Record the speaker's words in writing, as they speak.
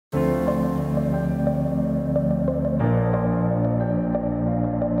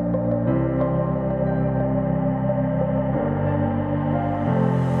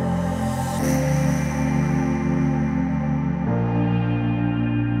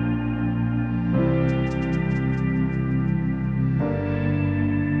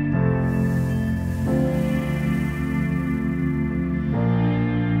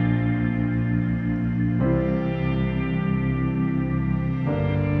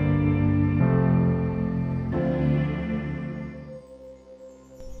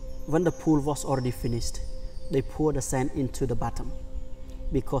When the pool was already finished, they poured the sand into the bottom.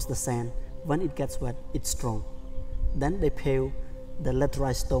 Because the sand, when it gets wet, it's strong. Then they piled the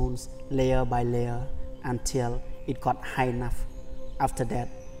laterite stones layer by layer until it got high enough. After that,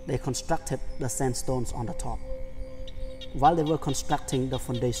 they constructed the sandstones on the top. While they were constructing the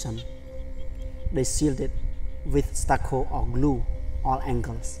foundation, they sealed it with stucco or glue all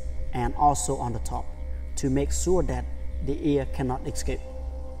angles and also on the top to make sure that the air cannot escape.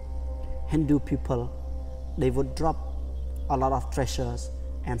 Hindu people, they would drop a lot of treasures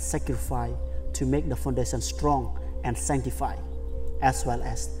and sacrifice to make the foundation strong and sanctified, as well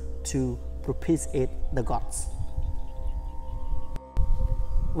as to propitiate the gods.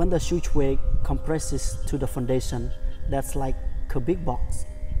 When the huge wave compresses to the foundation, that's like a big box,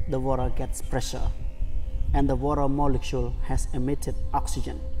 the water gets pressure, and the water molecule has emitted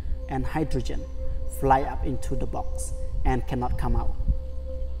oxygen and hydrogen fly up into the box and cannot come out.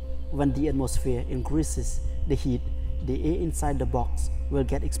 When the atmosphere increases the heat, the air inside the box will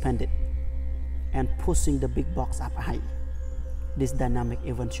get expanded and pushing the big box up high. This dynamic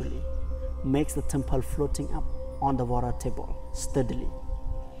eventually makes the temple floating up on the water table steadily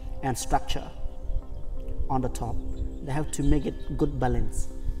and structure. On the top, they have to make it good balance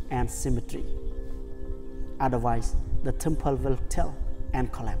and symmetry. Otherwise, the temple will tilt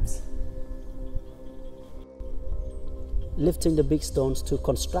and collapse. Lifting the big stones to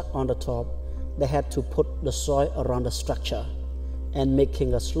construct on the top, they had to put the soil around the structure and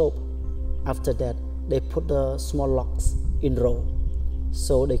making a slope. After that, they put the small logs in row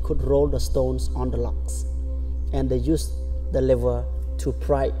so they could roll the stones on the logs, and they used the lever to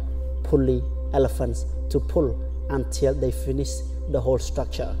pry pulley elephants to pull until they finish the whole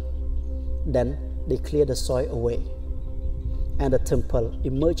structure. Then they clear the soil away and the temple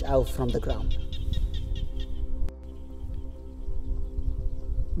emerged out from the ground.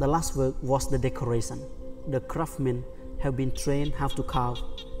 The last work was the decoration. The craftsmen have been trained how to carve,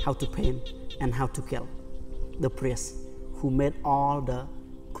 how to paint, and how to kill. The priests who made all the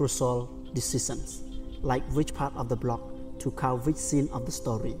crucial decisions, like which part of the block to carve which scene of the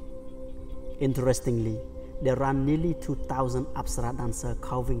story. Interestingly, there are nearly 2,000 Apsara dancer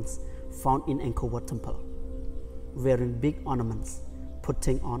carvings found in Angkor Wat temple, wearing big ornaments,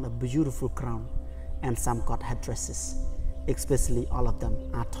 putting on a beautiful crown, and some got headdresses. Especially all of them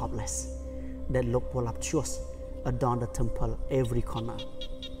are topless, that look voluptuous, adorn the temple every corner,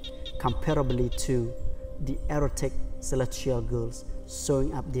 comparably to the erotic celestial girls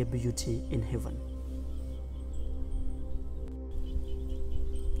showing up their beauty in heaven.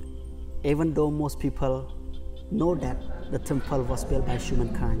 Even though most people know that the temple was built by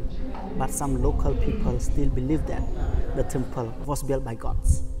humankind, but some local people still believe that the temple was built by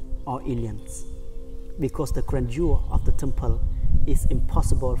gods or aliens, because the grandeur of the temple is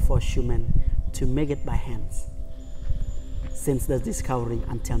impossible for humans to make it by hands. Since the discovery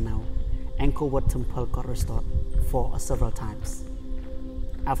until now, Angkor Wat temple got restored for several times.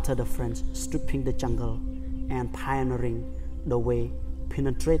 After the French stripping the jungle and pioneering the way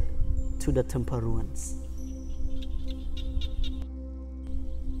penetrate to the temple ruins.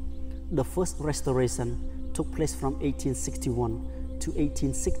 The first restoration took place from 1861 to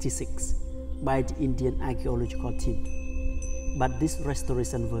 1866 by the Indian archaeological team. But this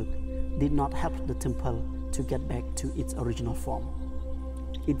restoration work did not help the temple to get back to its original form.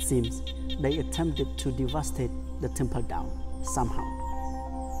 It seems they attempted to devastate the temple down somehow.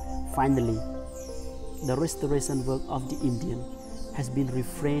 Finally, the restoration work of the Indian has been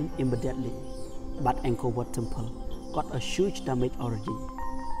refrained immediately, but Angkor Wat temple got a huge damage already.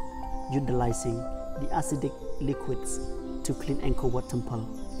 Utilizing the acidic liquids to clean Angkor Wat temple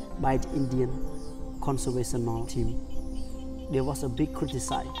by the Indian conservational team, there was a big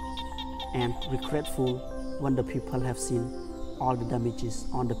criticism and regretful when the people have seen all the damages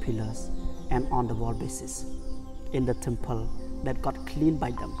on the pillars and on the wall bases in the temple that got cleaned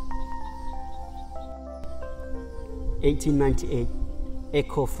by them. 1898,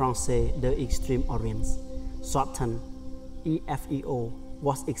 École Française de Extrême Orient, shortened EFEO,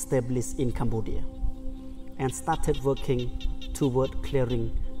 was established in Cambodia and started working toward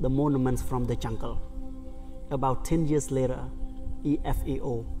clearing the monuments from the jungle. About 10 years later,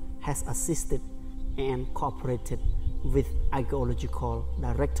 EFEO has assisted and cooperated with Archaeological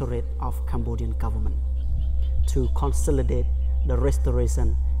Directorate of Cambodian government to consolidate the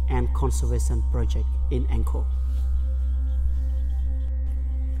restoration and conservation project in Angkor.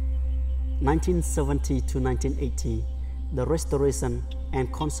 1970 to 1980, the restoration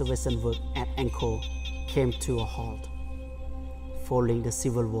and conservation work at Angkor came to a halt following the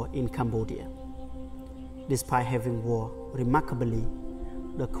civil war in Cambodia. Despite having war, remarkably,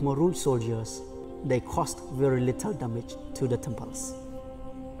 the Khmer soldiers, they caused very little damage to the temples.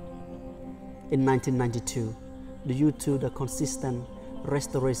 In 1992, due to the consistent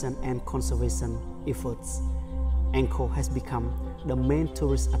restoration and conservation efforts, Angkor has become the main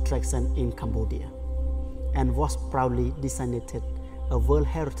tourist attraction in Cambodia and was proudly designated a World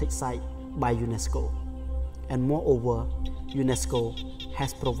Heritage Site by UNESCO. And moreover, UNESCO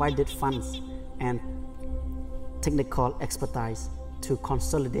has provided funds and technical expertise to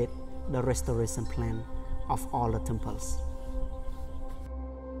consolidate the restoration plan of all the temples.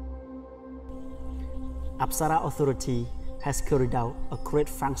 Apsara Authority has carried out a great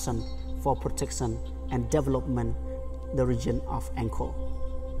function for protection and development the region of Angkor.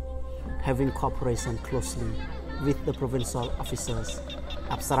 Having cooperation closely with the provincial officers,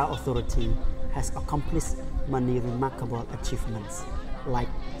 Apsara Authority has accomplished many remarkable achievements like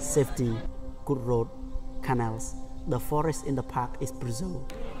safety, good road, canals, the forest in the park is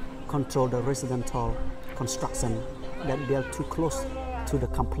preserved, control the residential construction that built too close to the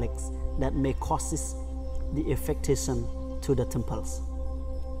complex that may cause the affectation to the temples.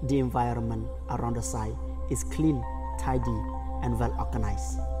 The environment around the site is clean, tidy, and well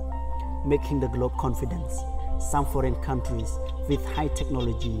organized, making the globe confident. Some foreign countries with high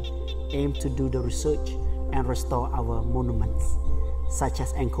technology aim to do the research and restore our monuments, such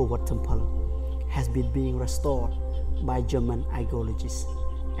as Angkor Wat Temple has been being restored by German archaeologists,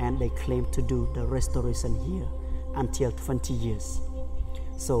 and they claim to do the restoration here until 20 years.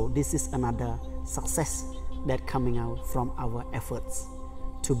 So this is another success that coming out from our efforts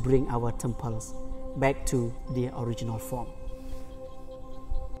to bring our temples back to their original form.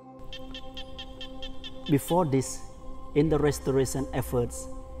 Before this, in the restoration efforts,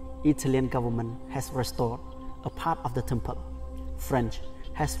 Italian government has restored a part of the temple. French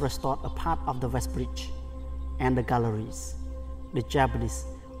has restored a part of the West Bridge and the galleries. The Japanese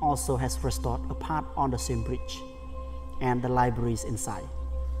also has restored a part on the same bridge and the libraries inside.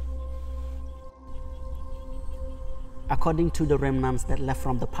 According to the remnants that left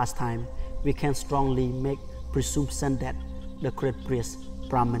from the past time, we can strongly make presumption that the great priests,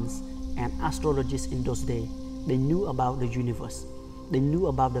 Brahmins, and astrologists in those days, they knew about the universe. They knew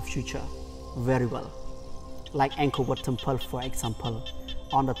about the future very well. Like Angkor Wat Temple, for example,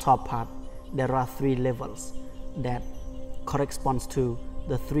 on the top part, there are 3 levels that corresponds to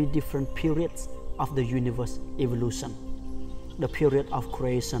the 3 different periods of the universe evolution. The period of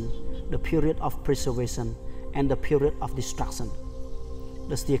creation, the period of preservation, and the period of destruction.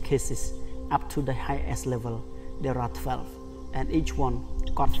 The staircases up to the highest level, there are 12, and each one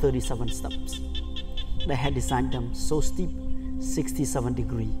got 37 steps. They had designed them so steep, 67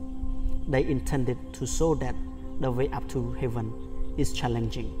 degrees. They intended to show that the way up to heaven is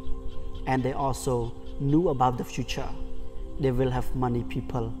challenging. And they also knew about the future. They will have many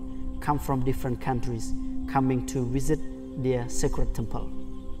people come from different countries coming to visit their sacred temple.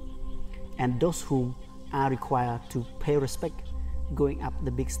 And those whom are required to pay respect going up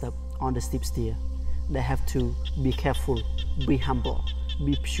the big step on the steep stair, they have to be careful, be humble,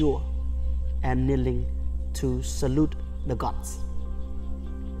 be pure, and kneeling to salute the gods.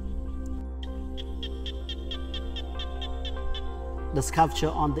 The sculpture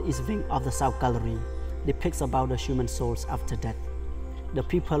on the east wing of the South Gallery depicts about the human souls after death, the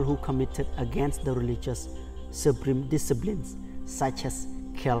people who committed against the religious supreme disciplines such as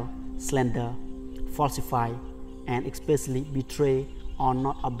kill, slander, falsify, and especially betray or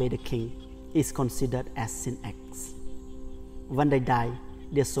not obey the king is considered as sin acts. When they die,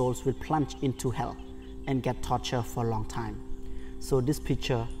 their souls will plunge into hell and get tortured for a long time. So this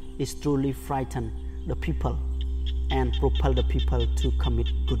picture is truly frighten the people and propel the people to commit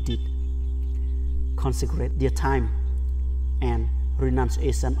good deed, consecrate their time and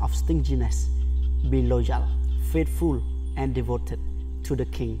renunciation of stinginess, be loyal, faithful, and devoted to the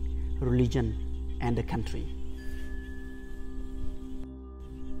king, religion, and the country.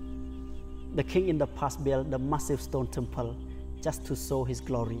 The king in the past built the massive stone temple just to show his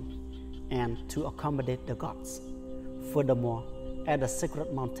glory and to accommodate the gods. Furthermore, at the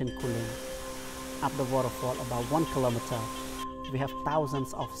sacred mountain Kuling, up the waterfall about 1 kilometer, we have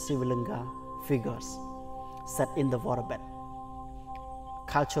thousands of Sivalinga figures set in the waterbed.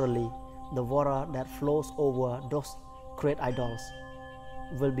 Culturally, the water that flows over those great idols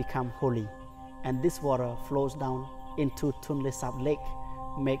will become holy, and this water flows down into Tunle Sap Lake,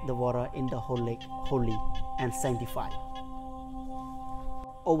 make the water in the whole lake holy and sanctified.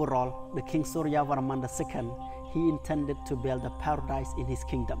 Overall, the King Surya Varman II, he intended to build a paradise in his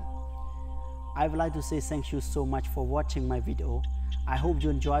kingdom. I would like to say thank you so much for watching my video. I hope you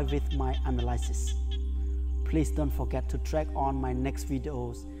enjoy with my analysis. Please don't forget to track on my next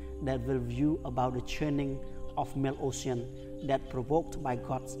videos that will review about the churning of male ocean that provoked by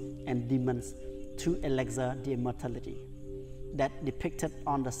gods and demons to elixir the immortality, that depicted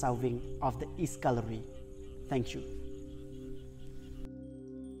on the south wing of the East Gallery. Thank you.